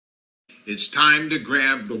It's time to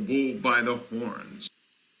grab the bull by the horns.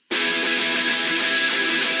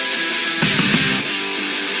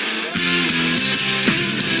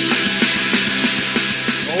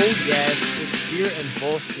 Oh, yes, it's beer and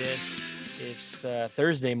bullshit. It's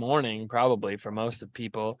Thursday morning, probably for most of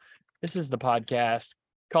people. This is the podcast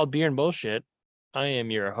called Beer and Bullshit. I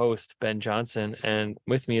am your host, Ben Johnson, and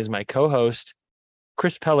with me is my co-host,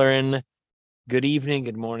 Chris Pellerin. Good evening,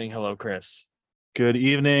 good morning. Hello, Chris. Good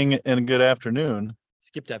evening and good afternoon.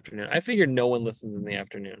 Skipped afternoon. I figured no one listens in the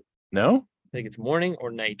afternoon. No? I think it's morning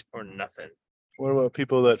or night or nothing. What about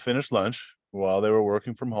people that finished lunch while they were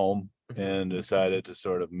working from home and decided to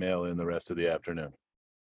sort of mail in the rest of the afternoon?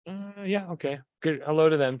 Yeah, okay. Good. Hello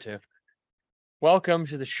to them too. Welcome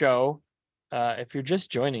to the show. If you're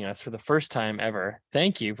just joining us for the first time ever,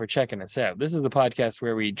 thank you for checking us out. This is the podcast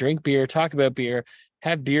where we drink beer, talk about beer,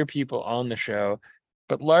 have beer people on the show,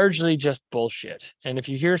 but largely just bullshit. And if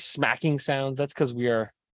you hear smacking sounds, that's because we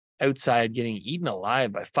are outside getting eaten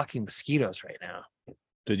alive by fucking mosquitoes right now.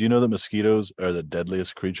 Did you know that mosquitoes are the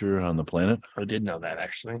deadliest creature on the planet? I did know that,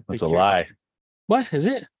 actually. That's a lie. What is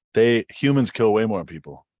it? Humans kill way more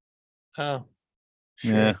people. Oh,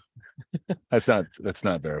 sure. Yeah. That's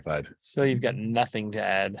not verified. So you've got nothing to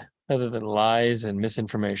add other than lies and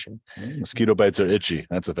misinformation. Mosquito bites are itchy.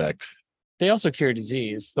 That's a fact. They also cure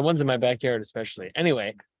disease. The ones in my backyard, especially.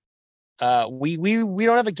 Anyway, we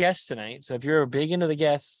don't have a guest tonight. So if you're big into the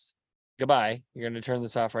guests, goodbye. You're going to turn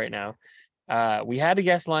this off right now. We had a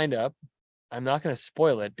guest lined up. I'm not going to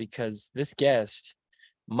spoil it because this guest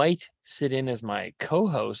might sit in as my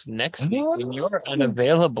co-host next week when you're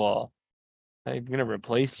unavailable. I'm going to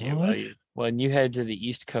replace you. When you head to the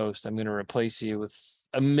East Coast, I'm going to replace you with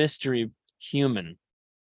a mystery human.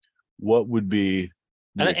 What would be...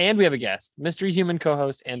 And we have a guest. Mystery human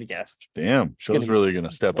co-host and a guest. Damn, show's really going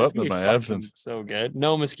to step up in my absence. So good.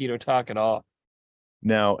 No mosquito talk at all.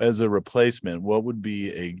 Now, as a replacement, what would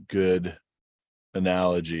be a good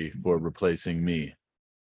analogy for replacing me?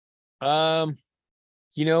 You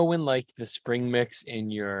know when like the spring mix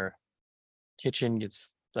in your kitchen gets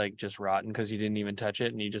like just rotten because you didn't even touch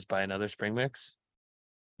it and you just buy another spring mix?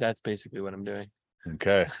 That's basically what I'm doing.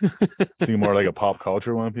 Okay. Seem more like a pop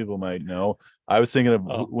culture one people might know. I was thinking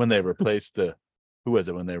of when they replaced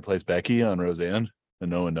when they replaced Becky on Roseanne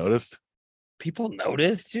and no one noticed. People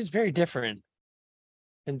noticed. She was very different.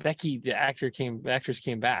 And Becky, the actress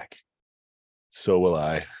came back. So will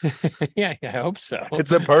I. Yeah, I hope so.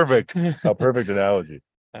 It's a perfect analogy.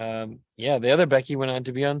 Yeah, the other Becky went on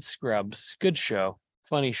to be on Scrubs. Good show.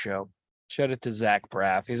 Funny show. Shout out to Zach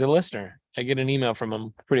Braff. He's a listener. I get an email from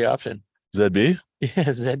him pretty often. ZB? Yeah,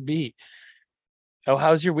 ZB. Oh,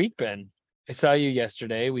 how's your week been? I saw you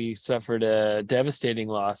yesterday. We suffered a devastating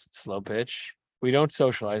loss at slow pitch. We don't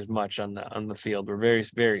socialize much on the field. We're very,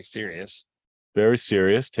 very serious. Very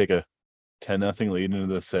serious. Take a 10-0 lead into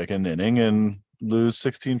the second inning and lose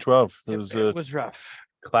 16-12. It was rough.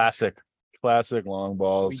 Classic long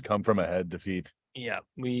balls come from a head defeat. Yeah,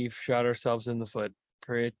 we've shot ourselves in the foot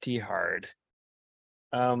pretty hard.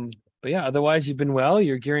 But yeah, otherwise you've been well.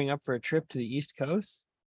 You're gearing up for a trip to the East Coast.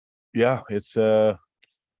 Yeah, it's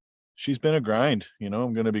she's been a grind. I'm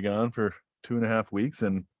going to be gone for 2.5 weeks,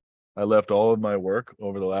 and I left all of my work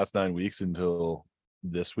over the last 9 weeks until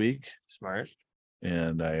this week. Smart.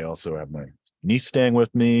 And I also have my niece staying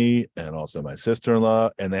with me and also my sister-in-law,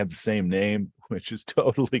 and they have the same name, which is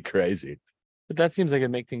totally crazy. But that seems like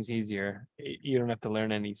it'd make things easier. You don't have to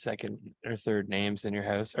learn any second or third names in your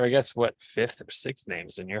house. Or I guess fifth or sixth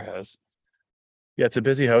names in your house. Yeah, it's a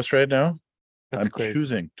busy house right now. That's I'm crazy.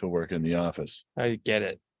 choosing to work in the office. I get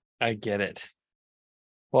it.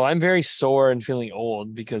 Well, I'm very sore and feeling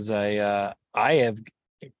old because I have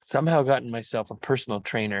somehow gotten myself a personal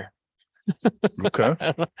trainer.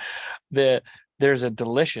 Okay. There's a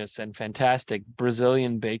delicious and fantastic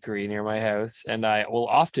Brazilian bakery near my house, and I will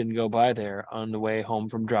often go by there on the way home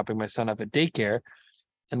from dropping my son up at daycare.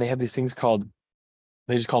 And they have these things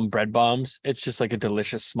they just call them bread bombs. It's just like a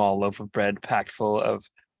delicious small loaf of bread packed full of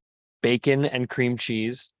bacon and cream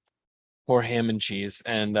cheese or ham and cheese.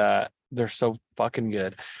 And they're so fucking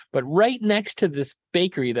good. But right next to this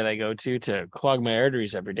bakery that I go to clog my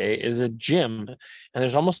arteries every day is a gym, and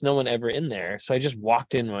there's almost no one ever in there. So I just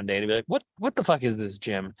walked in one day to be like, what the fuck is this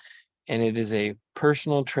gym? And it is a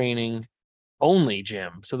personal training only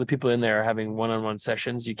gym. So the people in there are having one-on-one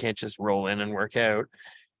sessions. You can't just roll in and work out.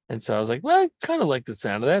 And so I was like, well, I kind of like the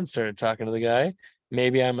sound of that, and started talking to the guy.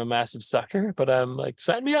 maybe I'm a massive sucker, but I'm like,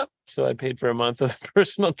 sign me up. So I paid for a month of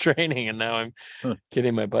personal training, and now I'm Huh.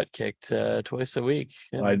 getting my butt kicked twice a week.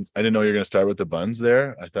 I didn't know you were going to start with the buns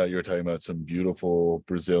there. I thought you were talking about some beautiful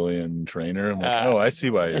Brazilian trainer. I'm like, oh, I see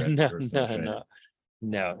why you're into no, personal no, training.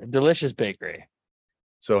 no, no. Delicious bakery.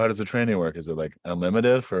 So how does the training work? Is it like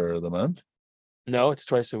unlimited for the month? No, it's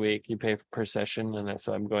twice a week. You pay per session, and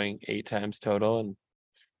so I'm going 8 times total. And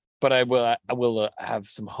but I will have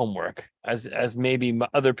some homework, as maybe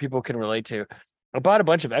other people can relate to. I bought a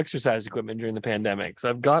bunch of exercise equipment during the pandemic, so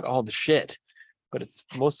I've got all the shit, but it's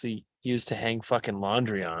mostly used to hang fucking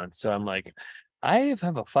laundry on. So I'm like, I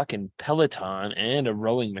have a fucking Peloton and a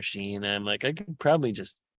rowing machine, and I'm like, I could probably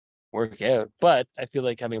just work out. But I feel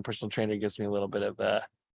like having a personal trainer gives me a little bit of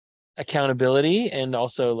accountability, and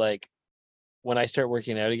also like when I start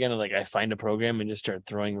working out again, and like I find a program and just start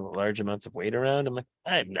throwing large amounts of weight around, I'm like,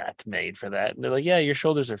 I'm not made for that. And they're like, yeah, your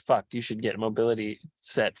shoulders are fucked. You should get mobility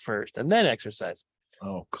set first and then exercise.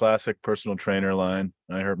 Oh, classic personal trainer line.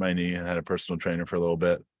 I hurt my knee and had a personal trainer for a little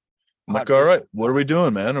bit. I'm Hot like, all take. right, what are we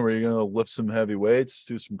doing, man? Are we going to lift some heavy weights,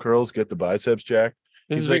 do some curls, get the biceps jacked?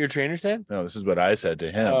 This He's is like, what your trainer said? no, this is what I said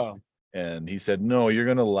to him. Oh, And he said, no, you're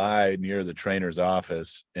going to lie near the trainer's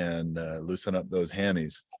office and loosen up those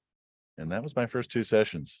hammies. And that was my first 2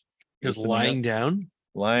 sessions. just Loosening up, lying down?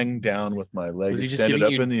 lying down with my leg Was he just extended giving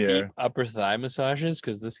up you in the deep air. upper thigh massages?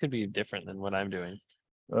 Because this could be different than what I'm doing.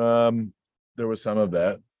 There was some of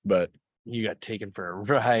that, but You got taken for a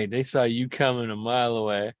ride. They saw you coming a mile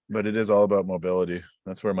away. it is all about mobility.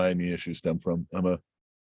 That's where my knee issues stem from. I'm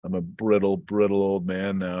a brittle old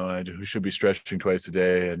man now. I should be stretching twice a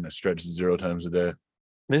day, and I stretch 0 times a day.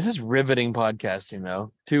 This is riveting podcasting,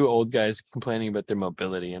 though. 2 old guys complaining about their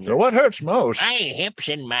mobility. And So what hurts most? my hips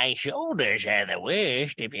and my shoulders are the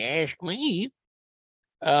worst, if you ask me.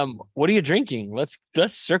 What are you drinking? Let's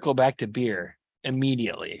circle back to beer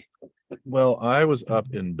immediately. Well, I was up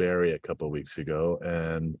in Barrie a couple of weeks ago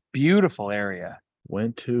and Beautiful area.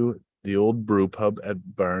 went to the old brew pub at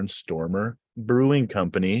Barnstormer Brewing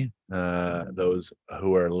Company. Those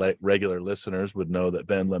who are regular listeners would know that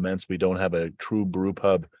Ben laments we don't have a true brew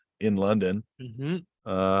pub in London. Mm-hmm.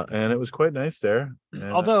 And it was quite nice there.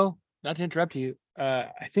 And Although, not to interrupt you, I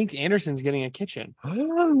think Anderson's getting a kitchen. I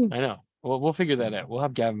know. We'll figure that out. We'll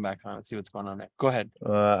have Gavin back on and see what's going on there. Go ahead.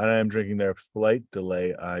 and I am drinking their Flight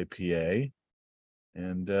Delay IPA,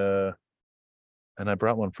 and I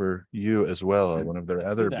brought one for you as well, one of their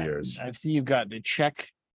other beers. I see you've got the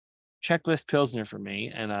checklist Pilsner for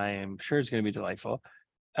me, and I am sure it's going to be delightful.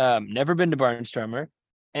 Never been to Barnstormer,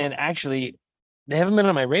 and actually, they haven't been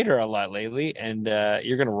on my radar a lot lately, and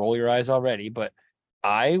you're going to roll your eyes already, but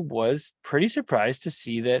I was pretty surprised to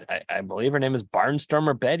see that I believe her name is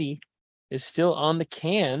Barnstormer Betty is still on the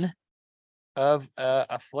can of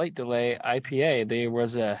a Flight Delay IPA. There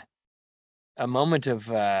was a moment of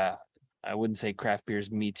I wouldn't say craft beer's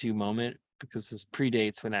Me Too moment, because this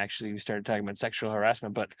predates when actually we started talking about sexual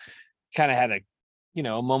harassment, but kind of had a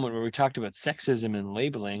moment where we talked about sexism and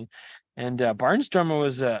labeling, and Barnstormer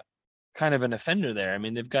was a kind of an offender there. I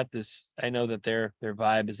mean, they've got this. I know that their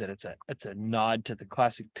vibe is that it's a nod to the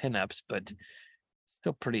classic pinups, but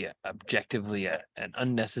still pretty objectively an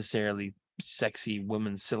unnecessarily sexy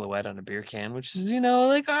woman's silhouette on a beer can, which is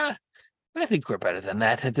like I think we're better than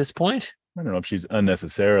that at this point. I don't know if she's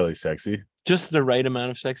unnecessarily sexy. Just the right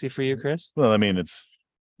amount of sexy for you, Chris? Well, I mean, it's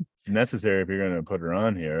necessary if you're going to put her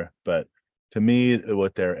on here, but to me,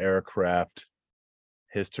 with their aircraft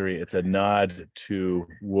history, it's a nod to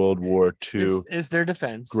World War II Is their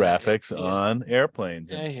defense graphics on airplanes.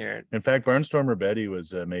 I hear it. In fact, Barnstormer Betty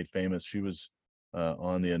was made famous. She was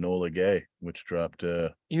on the Enola Gay, which dropped.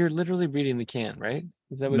 You're literally reading the can, right?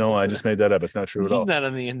 Is that what No, I just made that up. It's not true at all. He's not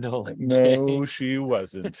on the Enola. No, she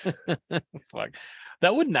wasn't. Fuck.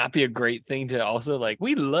 That would not be a great thing to also like.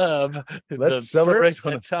 We love. Let's celebrate first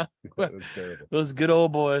one of time- That was terrible. those good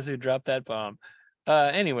old boys who dropped that bomb.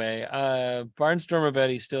 Anyway, Barnstormer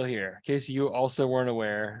Betty's still here. In case you also weren't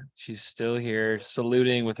aware, she's still here,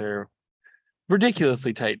 saluting with her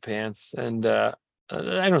ridiculously tight pants, and I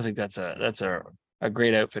don't think that's a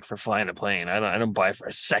great outfit for flying a plane. I don't buy for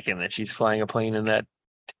a second that she's flying a plane in that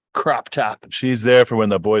crop top. She's there for when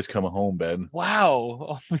the boys come home, Ben.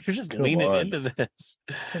 Wow, you're just Come leaning on. into this.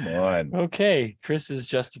 Come on. Okay, Chris has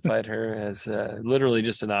justified her as literally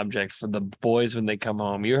just an object for the boys when they come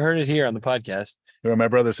home. You heard it here on the podcast. My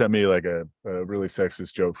brother sent me like a really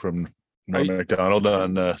sexist joke from Norm Macdonald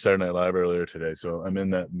on Saturday Night Live earlier today, so I'm in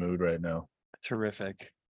that mood right now.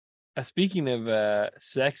 Terrific. Speaking of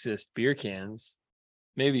sexist beer cans,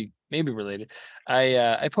 maybe related,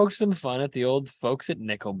 I poked some fun at the old folks at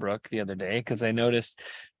Nickelbrook the other day because I noticed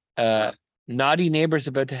Naughty Neighbor's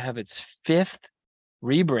about to have its 5th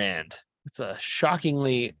rebrand. It's a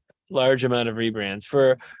shockingly large amount of rebrands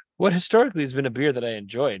for what historically has been a beer that I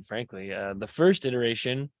enjoyed, frankly. The first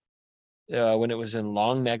iteration, when it was in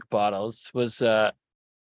long neck bottles, was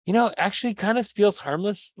actually kind of feels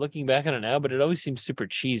harmless looking back on it now, but it always seems super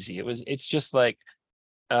cheesy. It's just like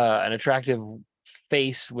an attractive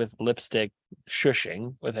face with lipstick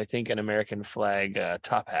shushing with, I think, an American flag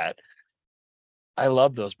top hat. I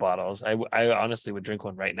love those bottles. I honestly would drink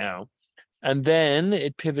one right now. And then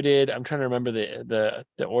it pivoted. I'm trying to remember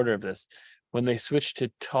the order of this. When they switched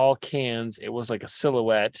to tall cans, it was like a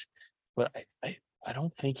silhouette, but I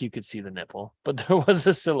don't think you could see the nipple, but there was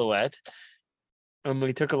a silhouette. And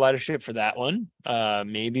we took a lot of shit for that one.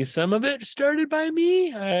 Maybe some of it started by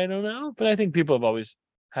me. I don't know, but I think people have always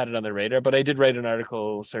had it on their radar. But I did write an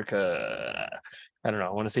article circa, I don't know,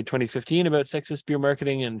 I want to say 2015 about sexist beer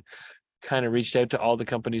marketing, and kind of reached out to all the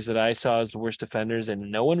companies that I saw as the worst offenders,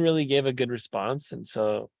 and no one really gave a good response. And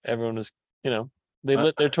so everyone was, they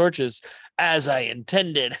lit their torches as I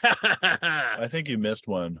intended. I think you missed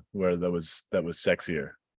one where that was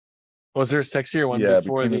sexier. Was there a sexier one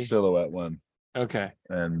before between the silhouette one? Okay.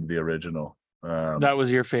 And the original. That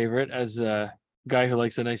was your favorite, as a guy who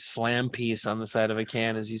likes a nice slam piece on the side of a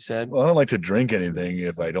can, as you said. Well, I don't like to drink anything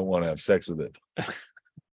if I don't want to have sex with it.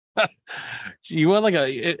 You want like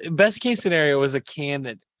a best case scenario was a can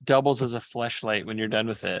that doubles as a fleshlight when you're done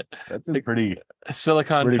with it. That's a pretty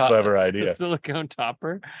clever idea. Silicone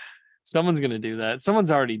topper. Someone's gonna do that.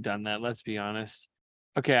 Someone's already done that. Let's be honest.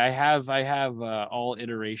 Okay, I have all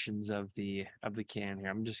iterations of the can here.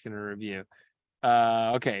 I'm just gonna review.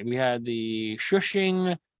 Okay, we had the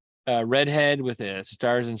shushing redhead with a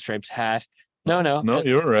stars and stripes hat. No,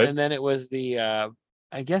 you were right. And then it was the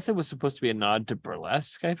I guess it was supposed to be a nod to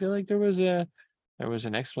burlesque. I feel like there was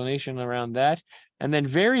an explanation around that. And then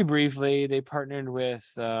very briefly, they partnered with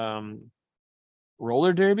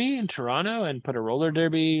roller derby in Toronto and put a roller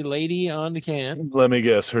derby lady on the can. Let me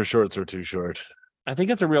guess, her shorts are too short. I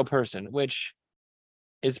think it's a real person, which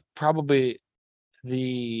is probably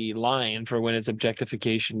the line for when it's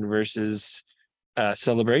objectification versus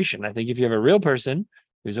celebration. I think if you have a real person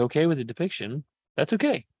who's okay with the depiction, that's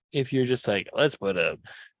okay. If you're just like, let's put a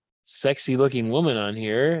sexy looking woman on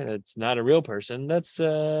here that's not a real person, that's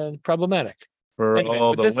problematic. For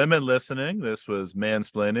all the women listening, this was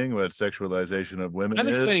mansplaining what sexualization of women I'm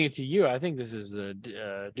is. explaining it to you. I think this is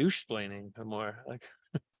douche-splaining more like.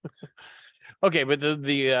 Okay, but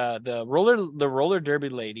the roller derby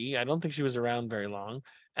lady, I don't think she was around very long.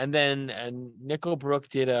 And then Nickelbrook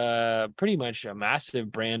did pretty much a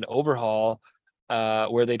massive brand overhaul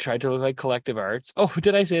where they tried to look like Collective Arts. Oh,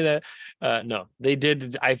 did I say that? No, they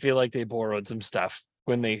did. I feel like they borrowed some stuff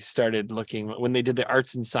when they started when they did the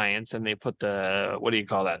arts and science, and they put what do you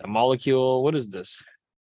call that? A molecule? What is this?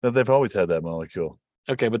 They've always had that molecule.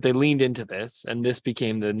 Okay, but they leaned into this, and this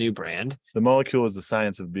became the new brand. The molecule is the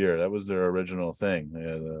science of beer. That was their original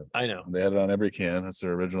thing. I know. They had it on every can. That's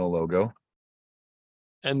their original logo.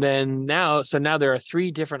 And then now there are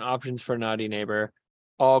 3 different options for Naughty Neighbor,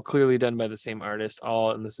 all clearly done by the same artist,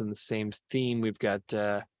 all in the same theme. We've got,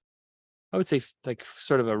 I would say, like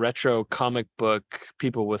sort of a retro comic book,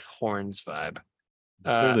 people with horns vibe.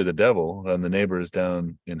 Clearly the devil, and the neighbor is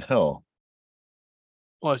down in hell.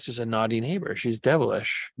 Well, it's just a naughty neighbor. She's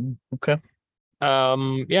devilish. Okay.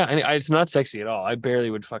 Yeah, and it's not sexy at all. I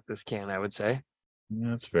barely would fuck this can, I would say.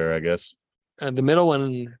 That's fair, I guess. The middle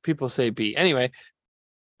one, people say B. Anyway,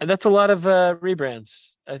 and that's a lot of rebrands.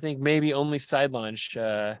 I think maybe only Side Launch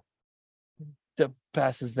that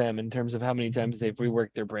passes them in terms of how many times they've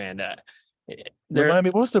reworked their brand. Remind me,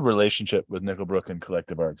 what was the relationship with Nickelbrook and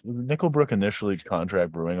Collective Arts? Was Nickelbrook initially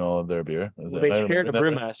contract brewing all of their beer? They shared a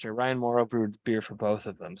brewmaster. Ryan Morrow brewed beer for both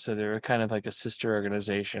of them, so they were kind of like a sister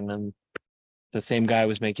organization, and the same guy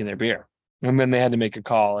was making their beer. And then they had to make a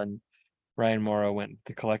call, and Ryan Morrow went with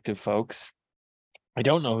the Collective folks. I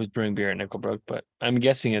don't know who's brewing beer at Nickelbrook, but I'm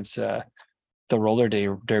guessing it's the roller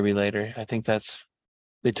derby later. I think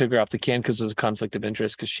they took her off the can because there was a conflict of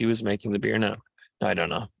interest because she was making the beer now. No, I don't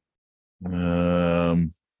know.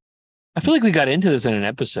 I feel like we got into this in an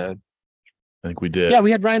episode. I think we did. Yeah,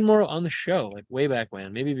 we had Ryan Morrow on the show like way back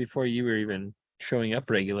when, maybe before you were even showing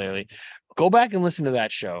up regularly. Go back and listen to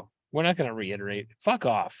that show. We're not going to reiterate. Fuck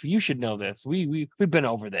off. You should know this. We've been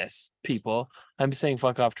over this, people. I'm saying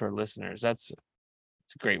fuck off to our listeners. It's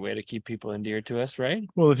a great way to keep people endeared to us, right?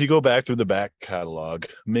 Well, if you go back through the back catalog,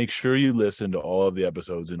 make sure you listen to all of the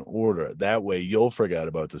episodes in order. That way you'll forget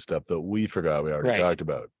about the stuff that we forgot we already talked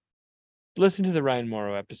about. Listen to the Ryan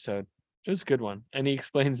Morrow episode. It was a good one. And he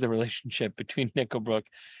explains the relationship between Nickelbrook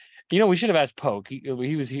You know, we should have asked Poke.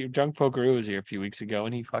 He was here. Drunk Pokeroo was here a few weeks ago,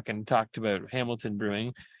 and he fucking talked about Hamilton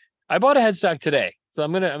Brewing. I bought a headstock today, so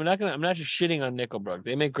I'm not just shitting on Nickelbrook.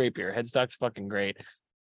 They make great beer. Headstock's fucking great.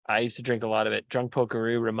 I used to drink a lot of it. Drunk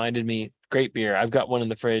Pokeroo reminded me, great beer. I've got one in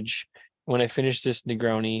the fridge. When I finish this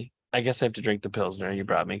Negroni, I guess I have to drink the Pilsner you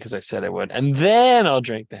brought me because I said I would, and then I'll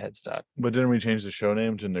drink the headstock. But didn't we change the show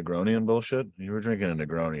name to Negroni and bullshit? You were drinking a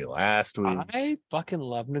Negroni last week. I fucking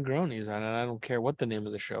love Negronis, and I don't care what the name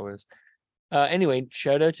of the show is. Anyway,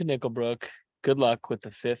 shout out to Nickelbrook. Good luck with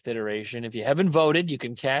the 5th iteration. If you haven't voted, you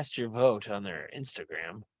can cast your vote on their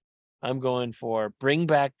Instagram. I'm going for bring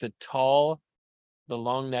back the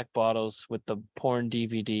long neck bottles with the porn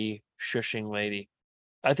DVD shushing lady.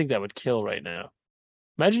 I think that would kill right now.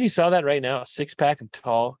 Imagine you saw that right now, a 6-pack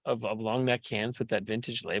of long neck cans with that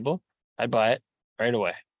vintage label. I'd buy it right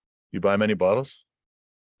away. You buy many bottles?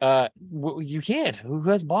 You can't. Who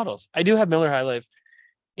has bottles? I do have Miller High Life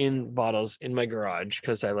in bottles in my garage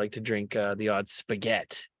because I like to drink the odd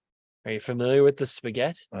spaghetti. Are you familiar with the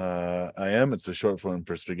spaghetti? I am. It's a short form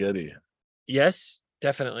for spaghetti. Yes,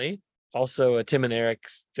 definitely. Also a Tim and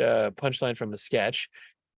Eric's punchline from a sketch,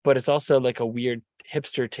 but it's also like a weird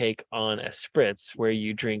hipster take on a spritz where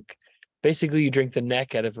you drink the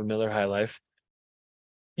neck out of a Miller High Life.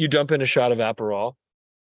 You dump in a shot of Aperol,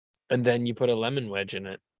 and then you put a lemon wedge in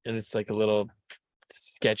it, and it's like a little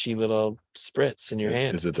sketchy little spritz in your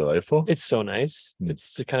hand. Is it delightful? It's so nice.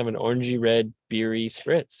 It's kind of an orangey red beery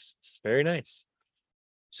spritz. It's very nice.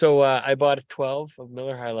 So I bought a 12 of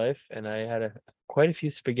Miller High Life, and I had quite a few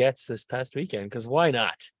spaghettis this past weekend because why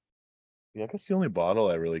not? Yeah, I guess the only bottle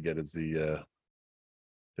I really get is the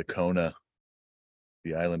Kona,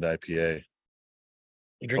 the Island IPA.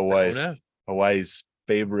 You drink Kona? Hawaii's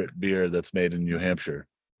favorite beer that's made in New Hampshire.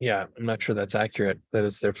 Yeah, I'm not sure that's accurate. That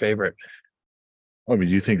it's their favorite. I mean,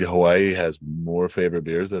 do you think that Hawaii has more favorite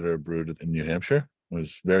beers that are brewed in New Hampshire? It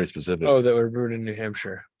was very specific. Oh, that were brewed in New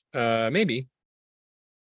Hampshire. Maybe.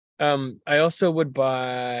 I also would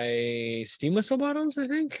buy Steam Whistle bottles, I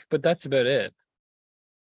think, but that's about it.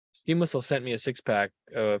 Steam Whistle sent me a 6-pack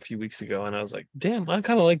a few weeks ago, and I was like, damn, I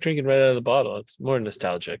kind of like drinking right out of the bottle. It's more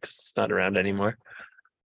nostalgia because it's not around anymore.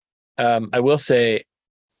 I will say,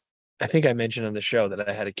 I think I mentioned on the show that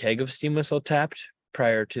I had a keg of Steam Whistle tapped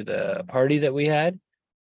prior to the party that we had.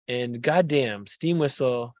 And goddamn, Steam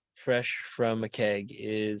Whistle fresh from a keg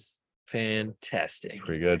is fantastic.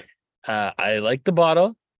 Pretty good. I like the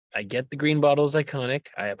bottle. I get the green bottle is iconic.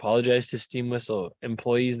 I apologize to Steam Whistle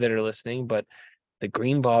employees that are listening, but the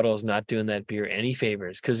green bottle is not doing that beer any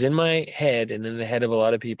favors. Because in my head and in the head of a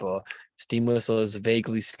lot of people, Steam Whistle is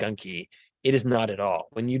vaguely skunky. It is not at all.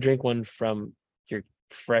 When you drink one from your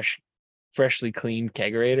freshly cleaned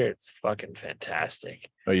kegerator, it's fucking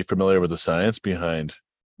fantastic. Are you familiar with the science behind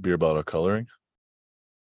beer bottle coloring?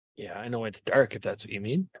 Yeah, I know it's dark, if that's what you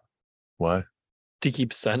mean. Why? To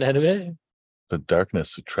keep sun out of it. The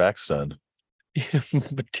darkness attracts sun.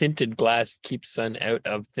 But tinted glass keeps sun out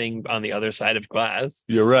of thing on the other side of glass.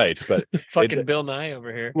 You're right, but fucking Bill Nye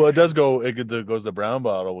over here. Well, it does go. It goes the brown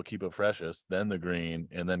bottle will keep it freshest, then the green,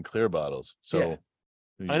 and then clear bottles. So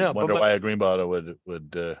I know. Wonder why a green bottle would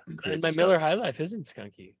And my Miller High Life isn't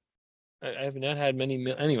skunky. I have not had many.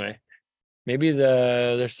 Anyway, maybe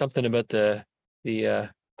there's something about the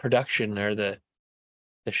production or the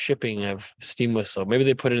shipping of Steam Whistle. Maybe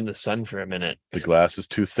they put it in the sun for a minute. The glass is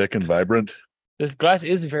too thick and vibrant. The glass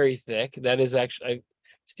is very thick. That is actually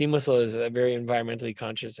Steam Whistle is very environmentally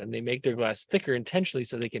conscious, and they make their glass thicker intentionally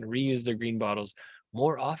so they can reuse their green bottles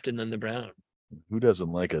more often than the brown. Who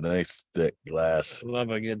doesn't like a nice thick glass? I love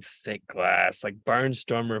a good thick glass, like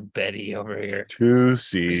Barnstormer Betty over here. 2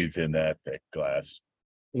 seeds in that thick glass.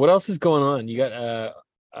 What else is going on? You got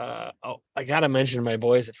I gotta mention my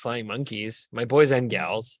boys at Flying Monkeys, my boys and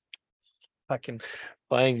gals. Fucking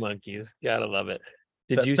Flying Monkeys, gotta love it.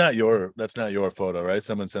 That's not your photo, right?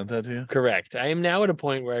 Someone sent that to you? Correct. I am now at a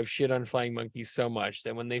point where I've shit on Flying Monkeys so much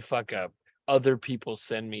that when they fuck up, other people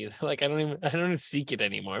send me like I don't even seek it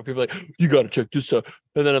anymore. People are like, you gotta check this out.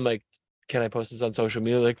 And then I'm like, can I post this on social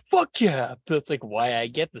media? Like, fuck yeah. That's like why I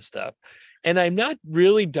get the stuff. And I'm not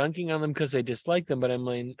really dunking on them because I dislike them, but I'm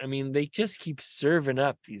like, I mean, they just keep serving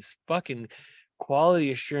up these fucking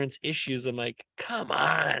quality assurance issues. I'm like, come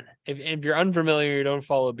on. If you're unfamiliar, you don't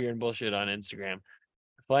follow Beer and Bullshit on Instagram.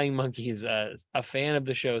 Flying Monkeys, a fan of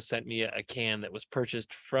the show sent me a can that was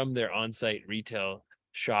purchased from their on-site retail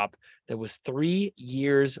shop that was 3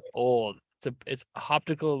 years old. It's a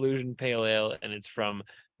Optical Illusion Pale Ale, and it's from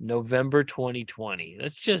November 2020.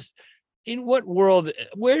 That's just In what world?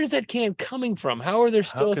 Where is that can coming from? How are there How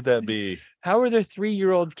still? could that be? How are there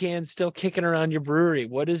 3-year-old cans still kicking around your brewery?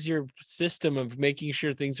 What is your system of making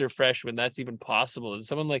sure things are fresh when that's even possible? Did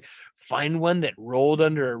someone like find one that rolled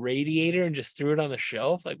under a radiator and just threw it on the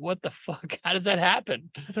shelf? Like, what the fuck? How does that happen?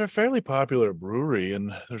 They're a fairly popular brewery,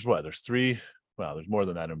 and there's three. Well, there's more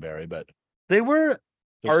than that in Barrie, but They were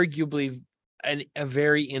there's arguably a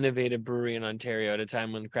very innovative brewery in Ontario at a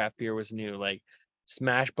time when craft beer was new. Like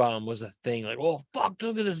Smash Bomb was a thing. Like, oh fuck,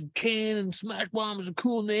 look at this can, and Smash Bomb is a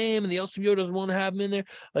cool name, and the LCBO doesn't want to have them in there.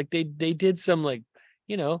 Like they did some like,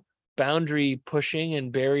 you know, boundary pushing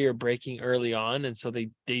and barrier breaking early on, and so they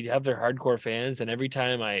have their hardcore fans. And every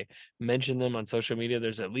time I mention them on social media,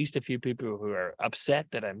 there's at least a few people who are upset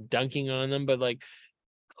that I'm dunking on them, but like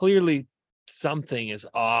clearly something is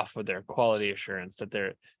off with their quality assurance, that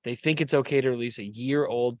they think it's okay to release a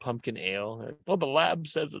year-old pumpkin ale. Well, the lab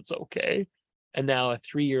says it's okay. And now a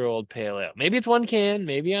 3-year-old pale ale. Maybe it's one can.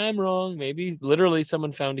 Maybe I'm wrong. Maybe literally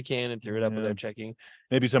someone found a can and threw it up without checking.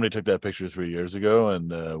 maybe somebody took that picture 3 years ago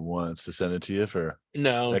and wants to send it to you for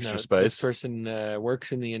No, extra This spice. person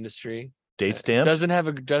works in the industry. Date stamped.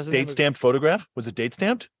 Doesn't stamped photograph. Was it date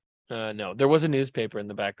stamped? No, there was a newspaper in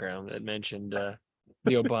the background that mentioned the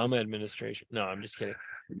Obama administration. No, I'm just kidding.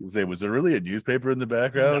 Say, was there really a newspaper in the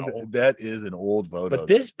background? No. That is an old photo. But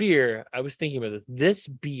this beer, I was thinking about this. This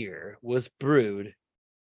beer was brewed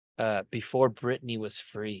before Brittany was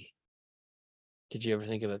free. Did you ever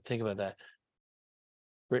think about that?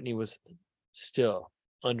 Brittany was still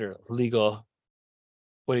under legal,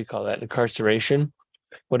 what do you call that? Incarceration?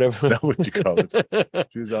 Whatever. That's what you call it.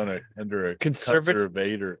 She was under a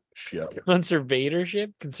conservatorship.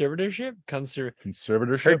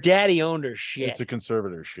 Conservatorship. Her daddy owned her shit. It's a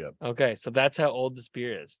conservatorship. Okay, so that's how old this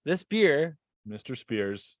beer is. This beer, Mr.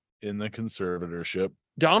 Spears in the conservatorship.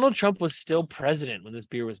 Donald Trump was still president when this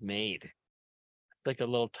beer was made. It's like a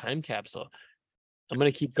little time capsule. I'm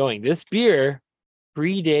going to keep going. This beer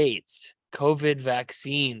predates COVID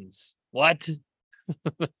vaccines. What?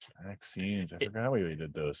 Vaccines. I forgot we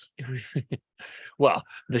did those. Well,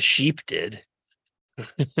 the sheep did.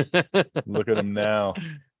 Look at them now.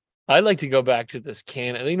 I'd like to go back to this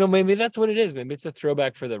can. You know, maybe that's what it is. Maybe it's a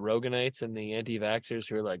throwback for the Roganites and the anti-vaxxers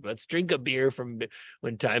who are like, let's drink a beer from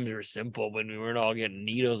when times were simple, when we weren't all getting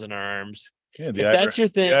needles in our arms. Yeah, if that's your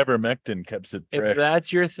thing, the ivermectin kept it fresh. If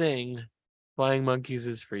that's your thing, Flying Monkeys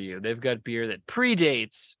is for you. They've got beer that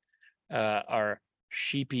predates our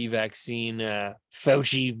sheepy vaccine,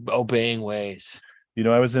 Fauci obeying ways. You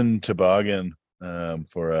know, I was in Toboggan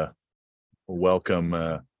for a welcome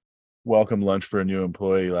lunch for a new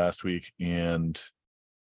employee last week, and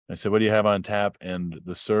I said, what do you have on tap? And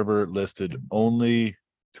the server listed only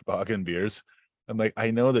Toboggan beers. I'm like,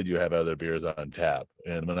 I know that you have other beers on tap.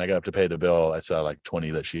 And when I got up to pay the bill, I saw like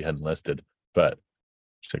 20 that she hadn't listed. But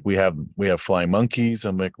she's like, we have Flying Monkeys.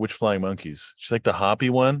 I'm like, which Flying Monkeys? She's like, the hoppy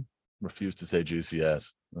one. Refused to say Juicy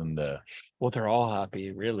S. And well, they're all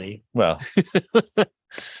hoppy, really. Well,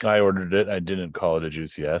 I ordered it. I didn't call it a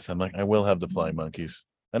Juicy S. I'm like, I will have the Flying Monkeys.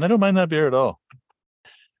 And I don't mind that beer at all.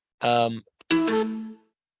 What's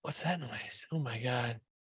that noise? Oh my god.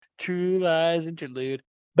 True Lies interlude.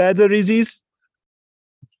 Batteries.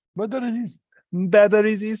 I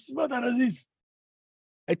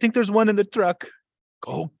think there's one in the truck.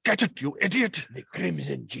 Go get it, you idiot. The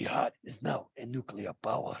Crimson Jihad is now a nuclear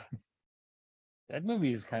power. That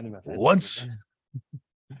movie is kind of offensive.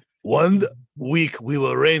 One week we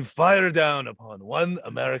will rain fire down upon one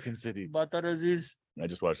American city. I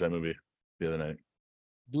just watched that movie the other night.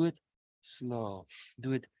 Do it slow.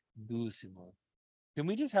 Do it doucement. Can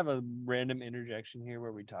we just have a random interjection here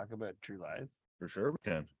where we talk about True Lies? For sure we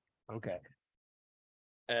can. Okay.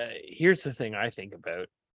 Here's the thing I think about.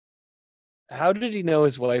 How did he know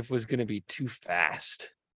his wife was going to be too fast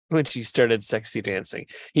when she started sexy dancing?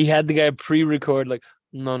 He had the guy pre-record like,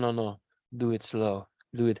 no, do it slow.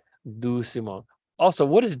 Do it doucement. Also,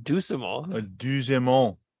 what is doucement?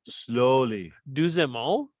 Doucement. Slowly.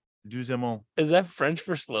 Doucement? Doucement. Is that French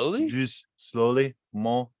for slowly? Just slowly.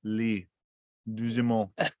 Li. Doucement.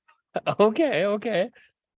 Okay.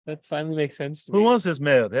 That finally makes sense to me. Who wants this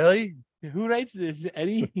mail, Ellie? Who writes this?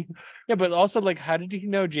 Eddie? Yeah, but also, like, how did he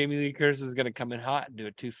know Jamie Lee Curtis was going to come in hot and do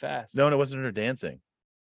it too fast? No, it wasn't her dancing.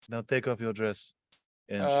 Now take off your dress.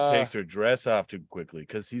 And she takes her dress off too quickly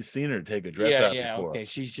because he's seen her take a dress off before. Okay.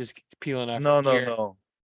 She's just peeling off. No.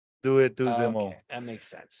 Do it, okay. That makes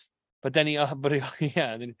sense. But then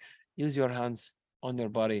then use your hands on your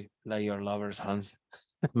body like your lover's hands.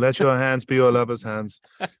 Let your hands be your lover's hands.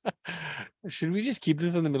 Should we just keep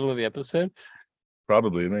this in the middle of the episode?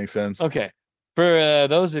 Probably, it makes sense. Okay. For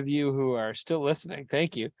those of you who are still listening,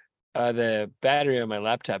 thank you. The battery on my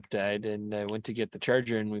laptop died, and I went to get the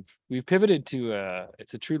charger, and we've pivoted to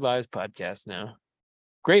it's a True Lies podcast now.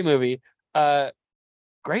 Great movie.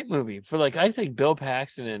 Great movie for like I think Bill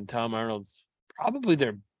Paxton and Tom Arnold's probably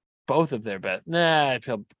both of their best. Nah,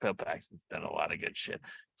 Bill Paxton's done a lot of good shit.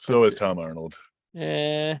 So is Tom Arnold.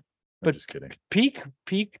 Eh, I'm but just kidding. peak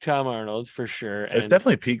Tom Arnold for sure. It's And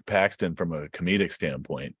definitely peak Paxton from a comedic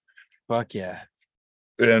standpoint. fuck yeah.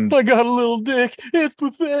 And I got a little dick. It's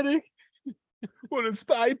pathetic. what a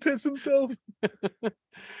spy piss himself.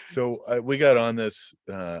 So we got on this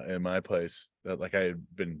in my place. Like I'm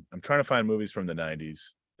trying to find movies from the 90s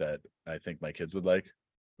that I think my kids would like.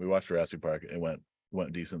 We watched Jurassic Park. It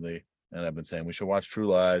went decently, and I've been saying we should watch True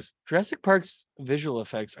Lies. Jurassic Park's visual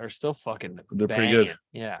effects are still fucking They're pretty good.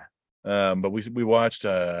 Yeah. But we watched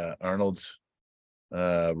Arnold's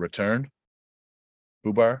Return.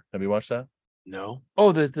 Fubar. Have you watched that? No.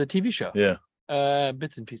 Oh, the TV show. Yeah.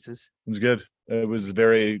 Bits and pieces. It was good. It was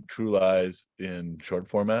very True Lies in short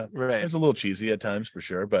format. Right. It's a little cheesy at times for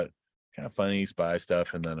sure, but kind of funny spy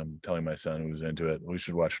stuff. And then I'm telling my son who's into it, we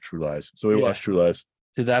should watch True Lies. So we watched True Lies.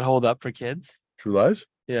 Did that hold up for kids? True Lies?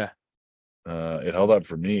 Yeah. It held up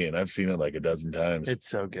for me, and I've seen it like a dozen times. It's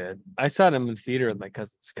so good. I saw it in the theater with my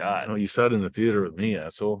cousin Scott. Oh, you saw it in the theater with me,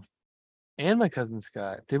 asshole. And my cousin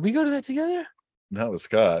Scott. Did we go to that together? Not with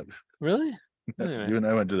Scott. Really? Anyway. You and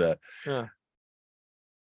I went to that. Yeah.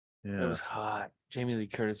 Yeah. It was hot. Jamie Lee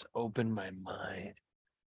Curtis opened my mind.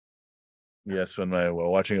 Yes, while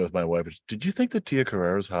watching it with my wife, did you think that Tia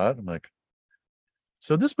Carrere's hot? I'm like,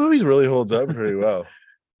 so this movie really holds up pretty well.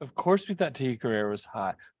 Of course we thought Tia Carrere was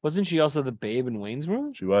hot. Wasn't she also the babe in Wayne's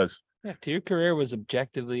World? She was. Yeah, Tia Carrere was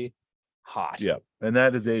objectively hot. Yeah. And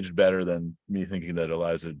that has aged better than me thinking that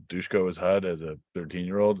Eliza Dushku was hot as a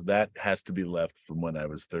 13-year-old. That has to be left from when I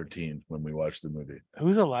was 13 when we watched the movie.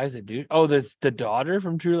 Who's Eliza Dude? Oh, that's the daughter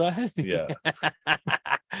from True Lies? Yeah.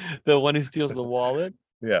 The one who steals the wallet?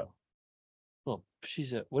 Yeah. Well,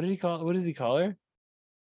 she's what does he call her?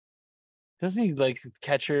 Doesn't he like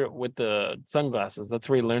catch her with the sunglasses? That's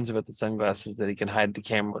where he learns about the sunglasses, that he can hide the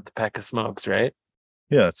camera with the pack of smokes, right?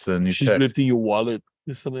 Yeah, it's the new She's tech. lifting your wallet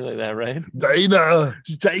or something like that, right? Dana!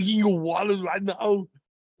 She's taking your wallet right now. Oh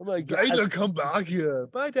my god. Dana, come back here.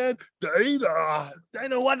 Bye, Dad. Dana!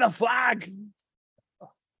 Dana, what the fuck?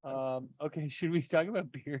 Okay, should we talk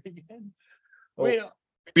about beer again? Oh. Wait.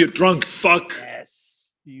 You drunk fuck.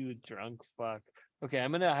 Yes, you drunk fuck. Okay,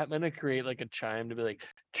 I'm gonna create like a chime to be like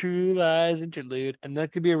True Lies interlude, and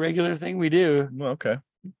that could be a regular thing we do. Well, okay.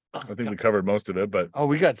 I think we covered most of it, but Oh,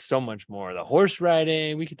 we got so much more. The horse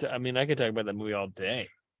riding. We could. I could talk about that movie all day.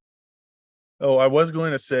 oh, I was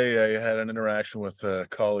going to say I had an interaction with a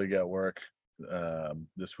colleague at work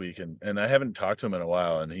this week, and I haven't talked to him in a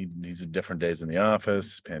while, and he's in different days in the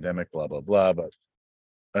office, pandemic, blah blah blah. But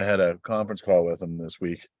I had a conference call with him this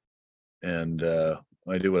week, and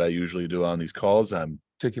I do what I usually do on these calls.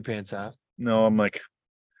 Took your pants off. I'm like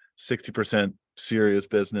 60% serious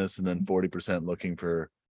business, and then 40% looking for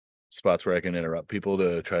spots where I can interrupt people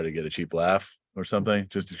to try to get a cheap laugh or something,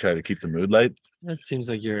 just to try to keep the mood light. That seems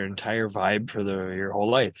like your entire vibe for your whole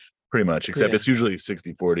life. Pretty much, except Yeah. it's usually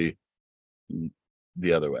 60-40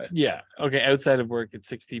 the other way. Yeah. Okay. Outside of work, it's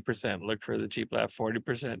 60%. Look for the cheap laugh.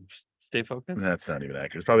 40%. Stay focused. That's not even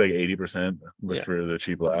accurate. It's probably like 80% look Yeah. for the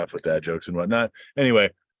cheap laugh with dad jokes and whatnot.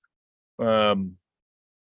 Anyway, yeah,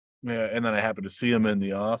 and then I happened to see him in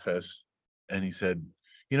the office, and he said,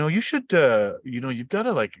 you should, you've got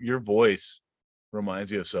to, like, your voice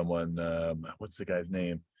reminds you of someone. What's the guy's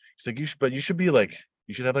name? He's like, you should be like,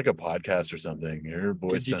 you should have like a podcast or something. Your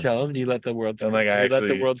voice. Did you tell him? Do you let the world? I'm like, let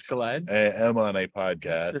the worlds collide? I am on a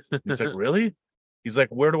podcast. He's like, really? He's like,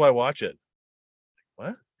 where do I watch it?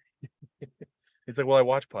 What? He's like, well, I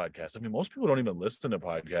watch podcasts. I mean, most people don't even listen to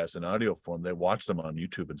podcasts in audio form. They watch them on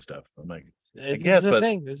YouTube and stuff. I'm like, This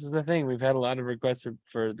is the thing. We've had a lot of requests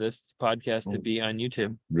for this podcast to be on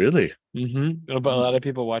YouTube. really? Mm-hmm. But a lot of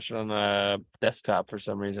people watch it on desktop for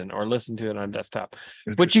some reason, or listen to it on desktop,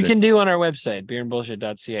 which you can do on our website,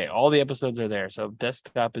 beerandbullshit.ca. All the episodes are there. So if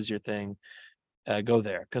desktop is your thing, go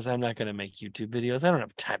there, because I'm not going to make YouTube videos. I don't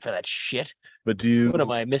have time for that shit. But do you? What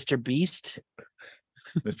am I, Mr. Beast?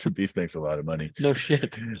 Mr. Beast makes a lot of money. No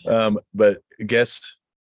shit. But guess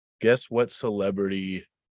what celebrity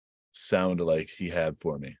sound like he had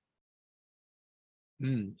for me?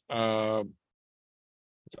 It's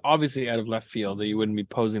obviously out of left field that you wouldn't be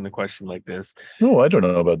posing the question like this. No, I don't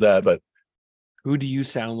know about that, but Who do you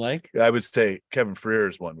sound like? I would say Kevin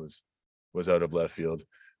Freer's one was out of left field.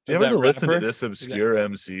 Do you Is ever that listen to rapper? this obscure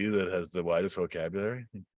MC that has the widest vocabulary?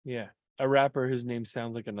 Yeah, a rapper whose name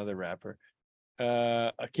sounds like another rapper.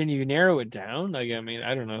 Can you narrow it down? Like, I mean,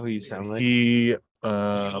 I don't know who you sound like. He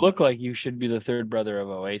You look like you should be the third brother of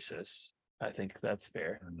Oasis. I think that's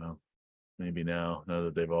fair. I don't know. Maybe now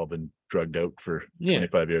that they've all been drugged out for Yeah.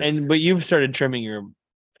 25 years. But you've started trimming your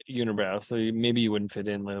unibrow, so maybe you wouldn't fit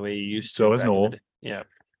in the way you used to. So has back in the Noel. day. Yeah.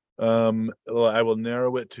 Well, I will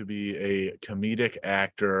narrow it to be a comedic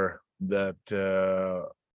actor that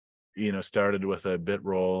started with a bit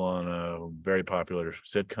role on a very popular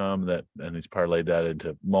sitcom and he's parlayed that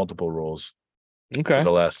into multiple roles Okay. for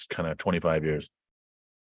the last kind of 25 years.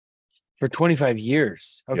 For 25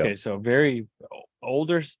 years. Okay, Yep. so very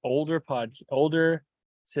older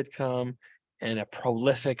sitcom and a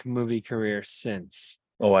prolific movie career since.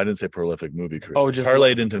 Oh, I didn't say prolific movie career. Oh, just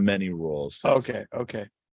parlayed into many roles. Since. Okay.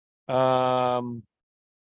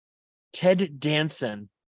 Ted Danson.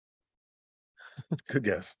 Good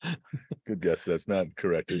guess. Good guess. That's not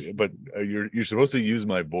correct. But you're supposed to use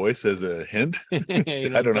my voice as a hint.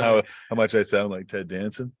 I don't know how much I sound like Ted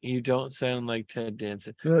Danson. You don't sound like Ted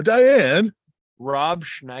Danson. Diane. Rob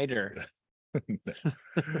Schneider.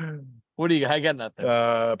 What do you got? I got nothing.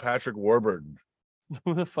 Patrick Warburton.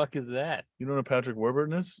 Who the fuck is that? You know what Patrick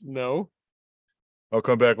Warburton is? No. I'll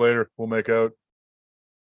come back later. We'll make out.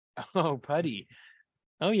 Oh, Putty.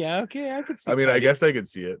 Oh yeah, okay. I could see. I mean, Putty. I guess I could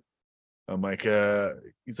see it. I'm like,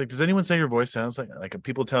 he's like, does anyone say your voice sounds like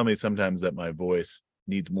people tell me sometimes that my voice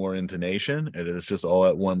needs more intonation and it's just all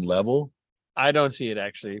at one level. I don't see it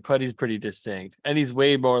actually. Putty's pretty distinct, and he's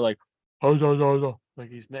way more like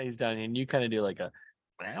he's down here, and you kind of do like a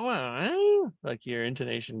like your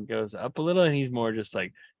intonation goes up a little, and he's more just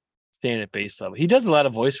like staying at base level. He does a lot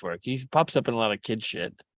of voice work. He pops up in a lot of kid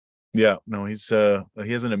shit. Yeah, no, he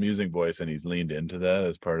has an amusing voice, and he's leaned into that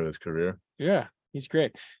as part of his career. Yeah, he's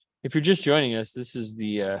great. If you're just joining us, this is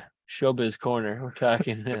the Showbiz Corner. We're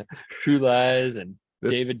talking True Lies and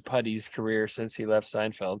David Putty's career since he left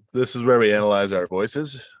Seinfeld. This is where we analyze our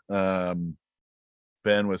voices. Ben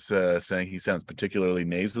was saying he sounds particularly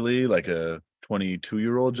nasally, like a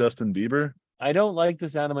 22-year-old Justin Bieber. I don't like the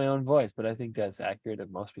sound of my own voice, but I think that's accurate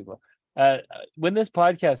of most people. When this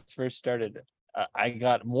podcast first started, I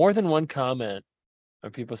got more than one comment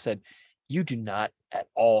where people said, "You do not at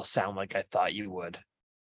all sound like I thought you would."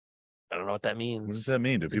 I don't know what that means. What does that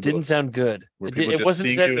mean? It didn't sound good. It wasn't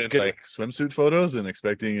seeing you in good. Like swimsuit photos and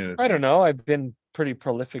expecting I don't know. I've been pretty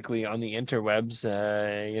prolifically on the interwebs.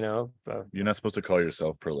 You're not supposed to call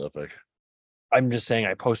yourself prolific. I'm just saying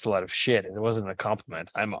I post a lot of shit. It wasn't a compliment.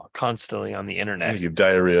 I'm constantly on the internet. You've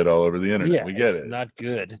diarrheaed all over the internet. Yeah, we get it. Not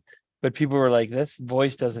good. But people were like, "This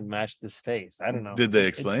voice doesn't match this face." I don't know. Did they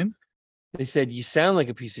explain? They said you sound like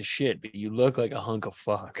a piece of shit, but you look like a hunk of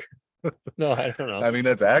fuck. No, I don't know. I mean,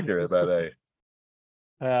 that's accurate, but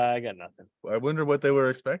I got nothing. I wonder what they were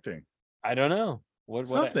expecting. I don't know.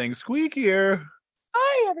 Something squeakier.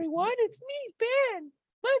 Hi everyone, it's me, Ben.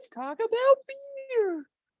 Let's talk about beer.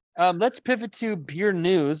 Let's pivot to beer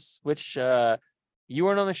news, which you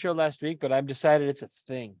weren't on the show last week, but I've decided it's a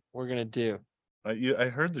thing we're gonna do. I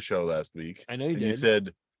heard the show last week. I know you did. You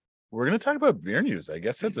said we're going to talk about beer news. I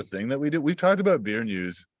guess that's a thing that we do. We've talked about beer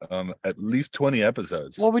news at least 20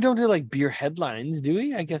 episodes. Well, we don't do like beer headlines, do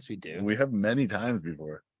we? I guess we do. We have many times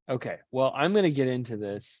before. Okay. Well, I'm going to get into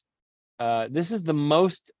this. This is the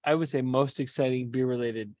most, I would say, most exciting beer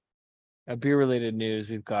related news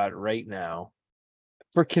we've got right now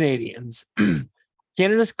for Canadians.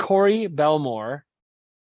 Canada's Corey Belmore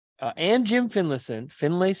and Jim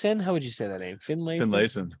Finlayson. How would you say that name?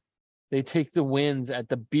 Finlayson. They take the wins at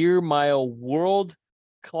the Beer Mile World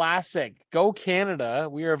Classic. Go Canada.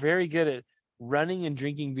 We are very good at running and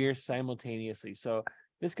drinking beer simultaneously. So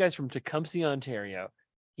this guy's from Tecumseh, Ontario.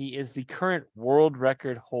 He is the current world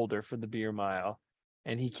record holder for the Beer Mile.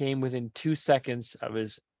 And he came within 2 seconds of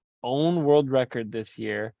his own world record this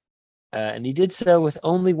year. And he did so with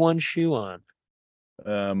only one shoe on.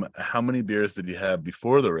 How many beers did he have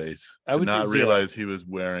before the race? I would not say realize he was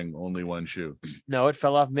wearing only one shoe. No, it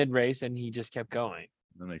fell off mid-race and he just kept going.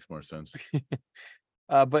 That makes more sense.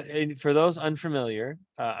 But for those unfamiliar,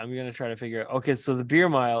 I'm going to try to figure out. Okay, so the Beer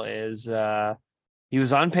Mile is he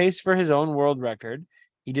was on pace for his own world record.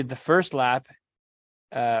 He did the first lap,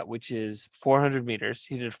 which is 400 meters.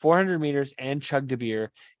 He did 400 meters and chugged a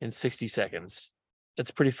beer in 60 seconds. That's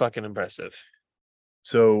pretty fucking impressive.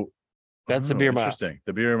 So that's the Beer Mile. Interesting.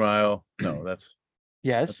 The Beer Mile. No, that's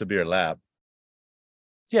the beer lap.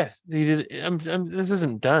 Yes, he did. This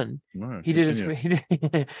isn't done. Right, he did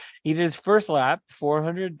his first lap,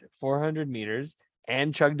 400 meters,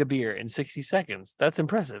 and chugged a beer in 60 seconds. That's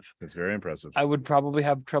impressive. It's very impressive. I would probably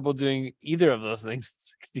have trouble doing either of those things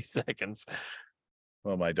in 60 seconds.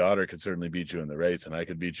 Well, my daughter could certainly beat you in the race, and I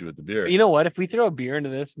could beat you at the beer. You know what? If we throw a beer into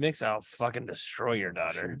this mix, I'll fucking destroy your She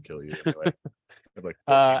daughter. would kill you anyway. I have like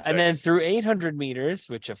 14 And then seconds. through 800 meters,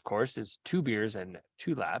 which of course is 2 beers and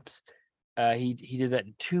 2 laps, he did that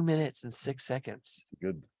in 2 minutes and 6 seconds.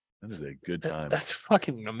 Good. That is a good time. That's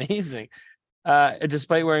fucking amazing.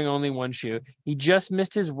 Despite wearing only one shoe, he just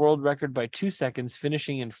missed his world record by 2 seconds,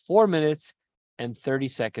 finishing in 4 minutes and 30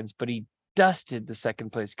 seconds. But he dusted the second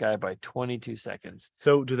place guy by 22 seconds.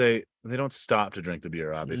 So do they don't stop to drink the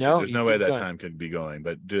beer, obviously. No, There's you no way keep that going. time could be going.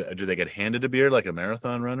 But do they get handed a beer like a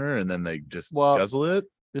marathon runner and then they just Well, guzzle it?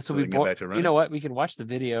 This So will they be can get back to You running? know what? We can watch the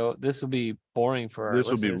video. This will be boring for our This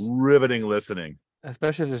would be listeners, riveting listening.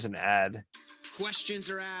 especially if there's an ad. Questions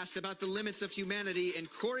are asked about the limits of humanity, and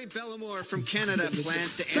Corey Bellamore from Canada